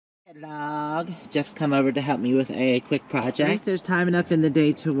Vlog. Jeff's come over to help me with a quick project. At least there's time enough in the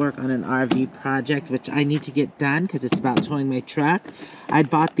day to work on an RV project, which I need to get done because it's about towing my truck. I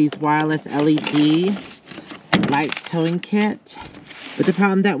bought these wireless LED light towing kit, but the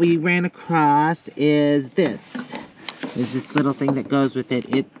problem that we ran across is this little thing that goes with it.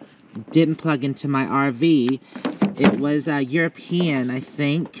 It didn't plug into my RV. It was European, I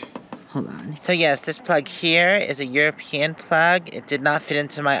think. Hold on. So yes, this plug here is a European plug. It did not fit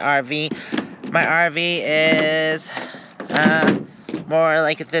into my RV. My RV is more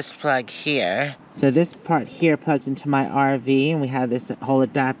like this plug here. So this part here plugs into my RV, and we have this whole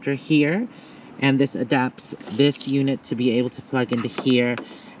adapter here. And this adapts this unit to be able to plug into here,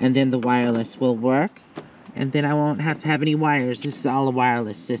 and then the wireless will work. And then I won't have to have any wires. This is all a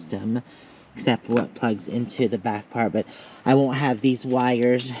wireless system, except what plugs into the back part. But I won't have these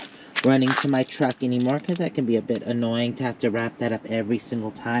wires running to my truck anymore, because that can be a bit annoying to have to wrap that up every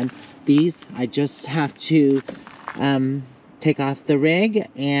single time. These, I just have to take off the rig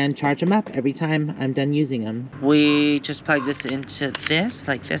and charge them up every time I'm done using them. We just plug this into this,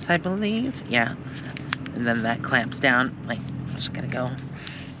 like this, I believe. Yeah. And then that clamps down. Like, just gotta go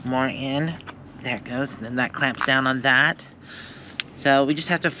more in. There it goes. And then that clamps down on that. So we just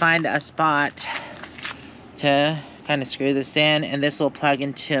have to find a spot to kind of screw this in, and this will plug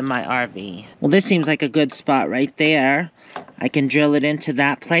into my RV. Well, this seems like a good spot right there. I can drill it into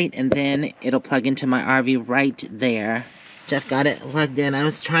that plate, and then it'll plug into my RV right there. Jeff got it plugged in. I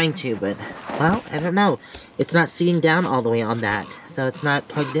was trying to, but, well, I don't know. It's not seating down all the way on that, so it's not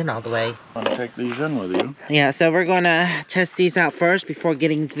plugged in all the way. Want to take these in with you? Yeah, so we're going to test these out first before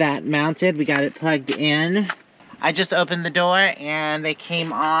getting that mounted. We got it plugged in. I just opened the door and they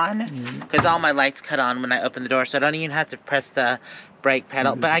came on, because all my lights cut on when I opened the door, so I don't even have to press the brake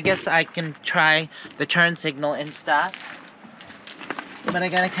pedal. But I guess I can try the turn signal and stuff. But I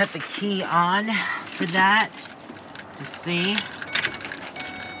gotta cut the key on for that to see.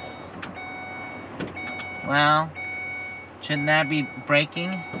 Well, shouldn't that be braking?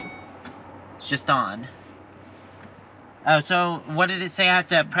 It's just on. Oh, so what did it say? I have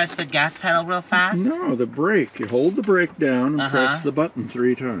to press the gas pedal real fast? No, the brake. You hold the brake down and press the button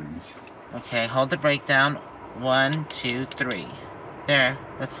 3 times. Okay, hold the brake down. 1, 2, 3. There,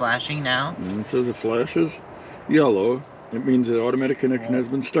 that's flashing now. And it says it flashes yellow. It means the automatic connection has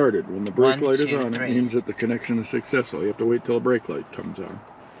been started. When the brake light is on, it means that the connection is successful. You have to wait till the brake light comes on.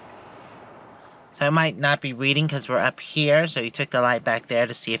 So it might not be reading because we're up here, so you took the light back there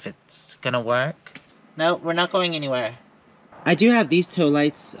to see if it's gonna work. No, we're not going anywhere. I do have these tow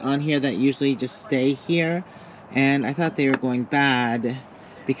lights on here that usually just stay here, and I thought they were going bad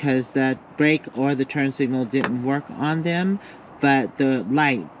because the brake or the turn signal didn't work on them, but the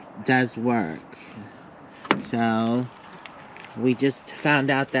light does work. So we just found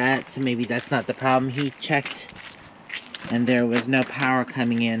out that maybe that's not the problem. He checked and there was no power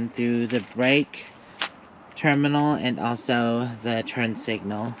coming in through the brake terminal and also the turn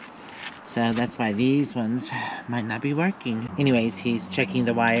signal. So that's why these ones might not be working. Anyways, he's checking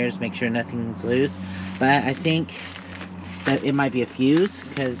the wires, make sure nothing's loose. But I think that it might be a fuse,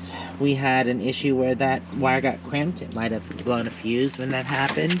 because we had an issue where that wire got crimped. It might have blown a fuse when that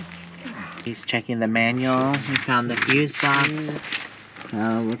happened. He's checking the manual. We found the fuse box. So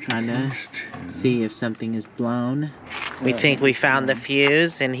we're trying to see if something is blown. We think we found the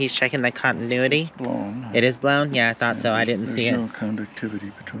fuse, and he's checking the continuity. It's blown. It is blown? Yeah, I thought so. I didn't see it. There's no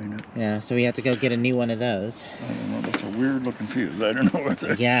conductivity between it. Yeah, so we have to go get a new one of those. I don't know. That's a weird looking fuse. I don't know what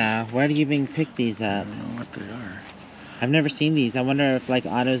they're... Yeah, where do you even pick these up? I don't know what they are. I've never seen these. I wonder if like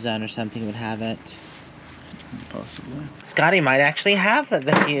AutoZone or something would have it. Possibly. Scotty might actually have the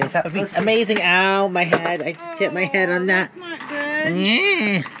fuse. That would be amazing. Ow, my head. I just hit my head on that. That's not good.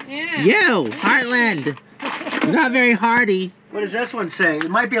 Yeah. Yo, Heartland. You're not very hardy. What does this one say?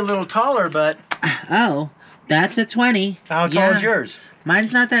 It might be a little taller, but... Oh, that's a 20. How tall is yours?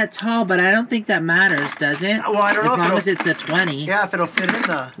 Mine's not that tall, but I don't think that matters, does it? Well, I don't know. As long as it's a 20. Yeah, if it'll fit in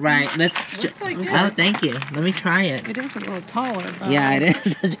the... Right, let's... Looks like Oh, that. thank you. Let me try it. It is a little taller, but... Yeah, it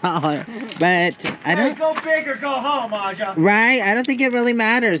is taller. But I don't... Hey, go big or go home, Aja. Right, I don't think it really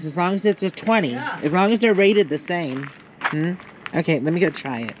matters as long as it's a 20. Yeah. As long as they're rated the same. Okay, let me go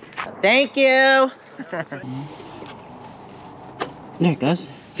try it. Thank you! There it goes.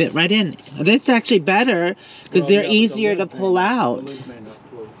 Fit right in. That's actually better because they're easier to pull out.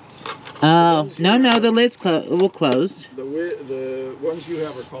 Oh, no, the lid's will close. The ones you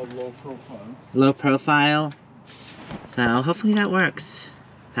have are called low profile. Low profile. So hopefully that works.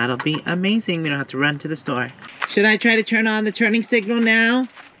 That'll be amazing. We don't have to run to the store. Should I try to turn on the turning signal now?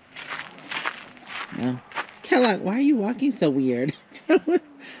 No. Kellogg, why are you walking so weird?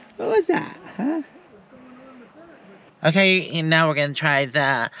 What was that, huh? Okay, and now we're gonna try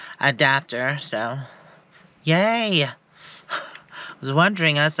the adapter, so. Yay! I was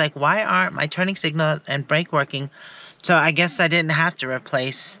wondering, I was like, why aren't my turning signal and brake working? So I guess I didn't have to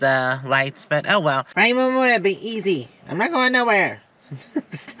replace the lights, but oh well. Right, moo-moo, it'll be easy. I'm not going nowhere.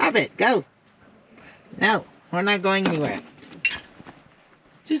 Stop it, go. No, we're not going anywhere.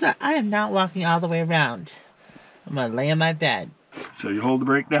 She's like, I am not walking all the way around. I'm gonna lay in my bed. So you hold the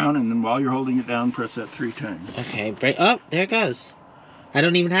brake down, and then while you're holding it down, press that 3 times. Okay, brake, oh, there it goes. I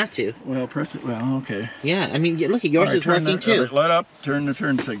don't even have to. Well, press it, well, okay. Yeah, I mean, look at yours is working too. Let up, turn the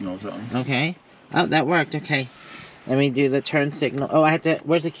turn signals on. Okay. Oh, that worked, okay. Let me do the turn signal. Oh, I have to,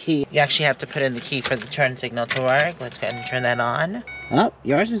 where's the key? You actually have to put in the key for the turn signal to work. Let's go ahead and turn that on. Oh,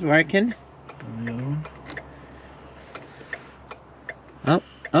 yours is working. The other one.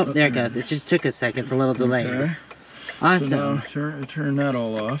 Oh, there it goes. It just took a second. It's a little delayed. Okay. Awesome. So now turn that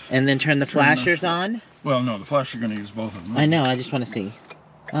all off. And then turn the flashers on? Well, no, the flash, you're going to use both of them. I know, I just want to see.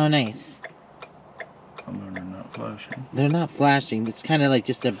 Oh, nice. Oh, no, they're not flashing. They're not flashing. It's kind of like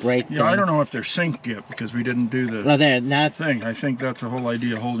just a brake thing. Yeah, I don't know if they're synced yet because we didn't do the Oh, there. Now it's... thing. I think that's the whole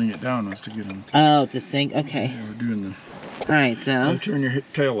idea of holding it down was to get them. Oh, to sync? Okay. Yeah, we're doing the... Alright, so... turn your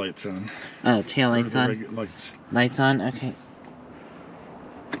tail lights on. Oh, tail lights on? Lights. Lights on? Okay.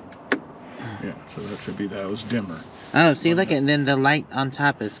 Yeah, so that should be those dimmer. Oh, see, look, and then the light on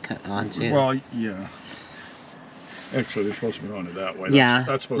top is on too. Well, yeah. Actually, they're supposed to be on it that way. Yeah,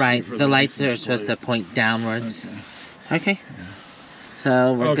 that's supposed right. to be for the lights are license supposed to plate. point downwards. Okay. Okay. Yeah.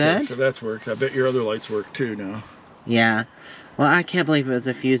 So we're Okay, good? so that's worked. I bet your other lights work too now. Yeah. Well, I can't believe it was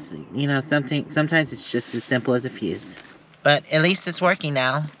a fuse. You know, sometimes it's just as simple as a fuse. But at least it's working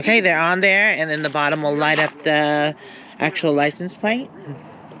now. Okay, they're on there, and then the bottom will light up the actual license plate.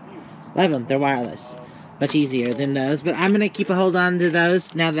 Love them. They're wireless. Much easier than those. But I'm going to keep a hold on to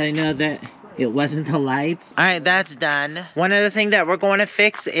those now that I know that it wasn't the lights. Alright, that's done. One other thing that we're going to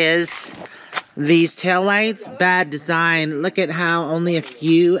fix is these tail lights. Bad design. Look at how only a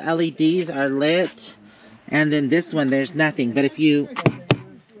few LEDs are lit. And then this one, there's nothing. But if you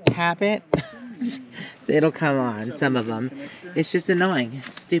tap it, it'll come on, some of them. It's just annoying.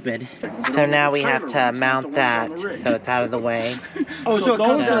 It's stupid. So now we have to mount that so it's out of the way. Oh, so it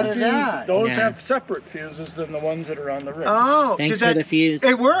comes out of fuse, that. those Yeah. have separate fuses than the ones that are on the rim. Oh, Thanks did for the fuse.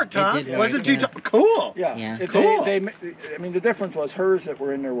 It worked, huh? It did Wasn't work, too cool. Yeah. Yeah. Cool. I mean, the difference was hers that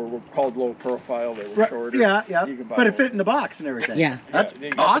were in there were called low profile. They were Right, shorter. yeah, yeah. You can buy But it one. fit in the box and everything. Yeah. That's You got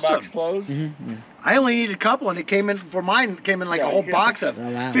the box awesome. closed. Mm-hmm. I only needed a couple, and it came in for mine. It came in like Yeah, a whole you box of Oh,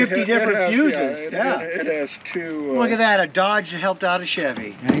 wow. 50 different has, fuses. Yeah, Yeah. it has two. Look at that. A Dodge helped out a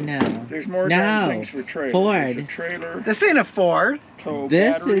Chevy. I know. There's more No, darn things for trailers. Ford. There's a trailer, This ain't a Ford. tow,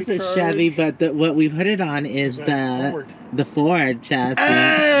 This battery is a charge. Chevy, but what we put it on is the Ford chassis.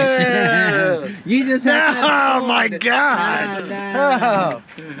 Oh, You just have to oh Ford. my God. No, no.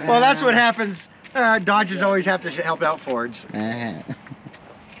 Oh. Well, that's what happens. Dodges always have to help out Fords. Uh-huh.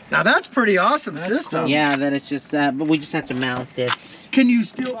 Now that's pretty awesome system. Yeah, then it's just, but we just have to mount this. Can you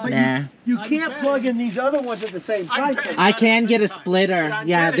still? There. You can't plug in these other ones at the same time. I can get a splitter.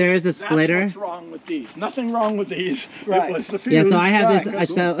 Yeah, there is a splitter. That's what's wrong with these. Nothing wrong with these. Right. It was the fuse. Yeah, so I have Right,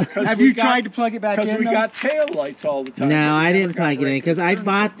 this, so... Have you tried to plug it back in? Because we though? got tail lights all the time. No, I didn't plug it in because I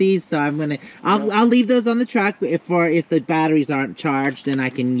bought these, so I'm gonna. I'll leave those on the truck if the batteries aren't charged, then I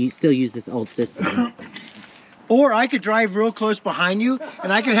can still use this old system. Or I could drive real close behind you,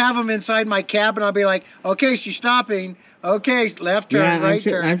 and I could have them inside my cab, and I'll be like, "Okay, she's stopping. Okay, left turn, Yeah, right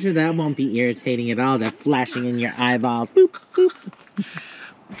turn." I'm sure that won't be irritating at all. That flashing in your eyeballs. Boop, boop.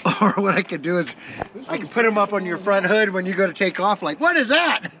 Or what I could do is, I could put them up on your front hood when you go to take off. Like, what is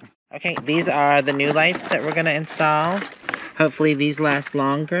that? Okay, these are the new lights that we're gonna install. Hopefully these last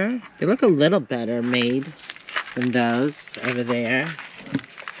longer. They look a little better made than those over there.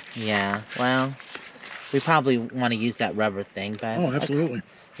 Yeah, well, we probably want to use that rubber thing, but Oh, absolutely.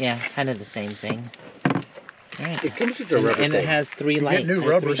 yeah, kind of the same thing. All right. It comes with the rubber And it has three You lights. get new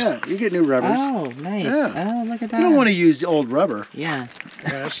rubbers. Yeah, you get new rubbers. Oh, nice. Yeah. Oh, look at that. You don't want to use the old rubber. Yeah.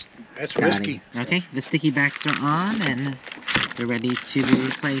 That's Got risky. it. Okay, the sticky backs are on and they're ready to be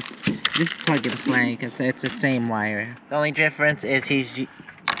replaced. Just plug and play because it's the same wire. The only difference is he's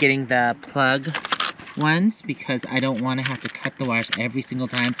getting the plug ones because I don't want to have to cut the wires every single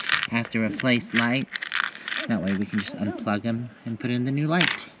time I have to replace lights. That way we can just unplug them and put in the new light.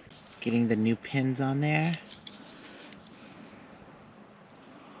 Getting the new pins on there.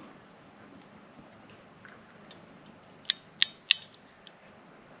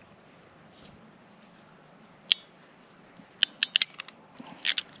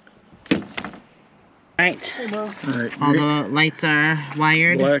 Right. Alright, All the lights are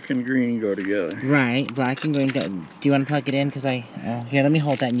wired. black and green go together. Right, black and green. Do you want to plug it in? Because here, let me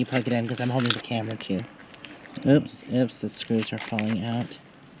hold that and you plug it in because I'm holding the camera too. Oops, the screws are falling out.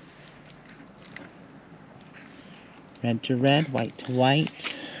 Red to red, white to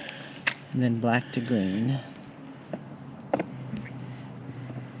white, and then black to green.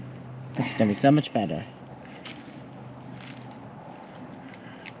 This is gonna be so much better.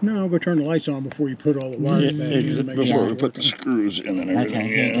 No, go turn the lights on before you put all the wires back in. to make Before sure we it's put the working. screws in and everything. Okay,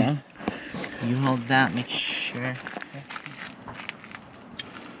 here you go. You hold that, make sure.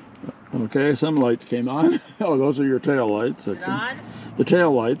 Okay, some lights came on. Oh, those are your tail lights. Okay. On? The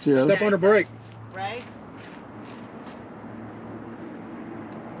tail lights, yes. Step on the brake. Right?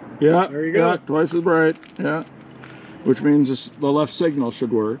 Yeah, There you go. Yeah, twice as bright. Yeah, which means the left signal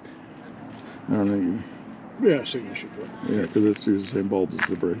should work. I don't think. Yeah, signal should work. Yeah, because it's using the same bulbs as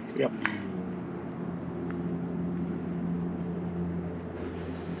the brake. Yep.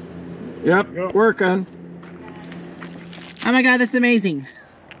 Yep, go. working. Oh my god, that's amazing.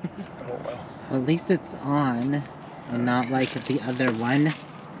 Oh well. Well, at least it's on and not like the other one.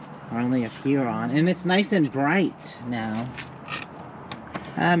 Or only a few are on. And it's nice and bright now.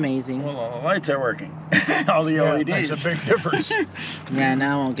 Amazing. Well, all the lights are working. All the Yeah, LEDs. makes a big difference. Yeah,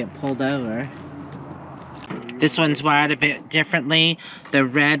 now I won't get pulled over. This one's wired a bit differently. The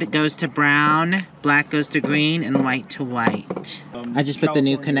red goes to brown, black goes to green, and white to white. I just put the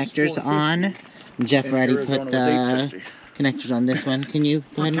new connectors on. Jeff already put the connectors on this one. Can you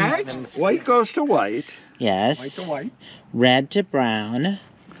go ahead and... White goes to white. Yes. White to white Red to brown.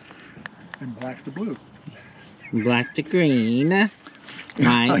 and black to blue. Black to green. I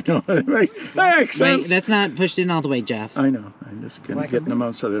Right. know. That makes sense. Wait, that's not pushed in all the way, Jeff. I know. I'm just Black and getting them blue.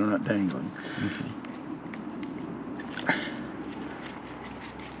 out so they're not dangling. Okay.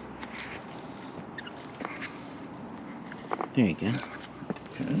 There you go.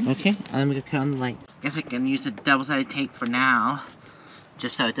 Okay, I'm gonna cut on the lights. I guess I can use a double-sided tape for now,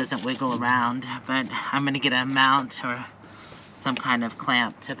 just so it doesn't wiggle around, but I'm gonna get a mount or some kind of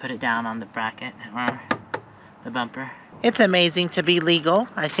clamp to put it down on the bracket or the bumper. It's amazing to be legal.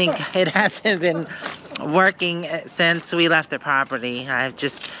 I think it hasn't been working since we left the property. I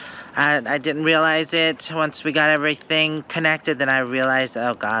didn't realize it. Once we got everything connected, then I realized,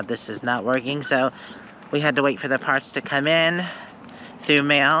 oh God, this is not working. So we had to wait for the parts to come in through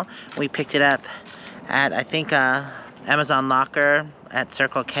mail. We picked it up at, I think, Amazon Locker at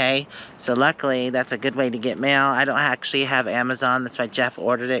Circle K. So luckily, that's a good way to get mail. I don't actually have Amazon. That's why Jeff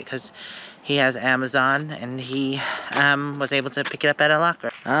ordered it, because he has Amazon, and he was able to pick it up at a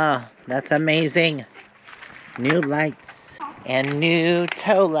locker. Oh, that's amazing. New lights and new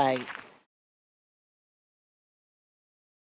tow lights.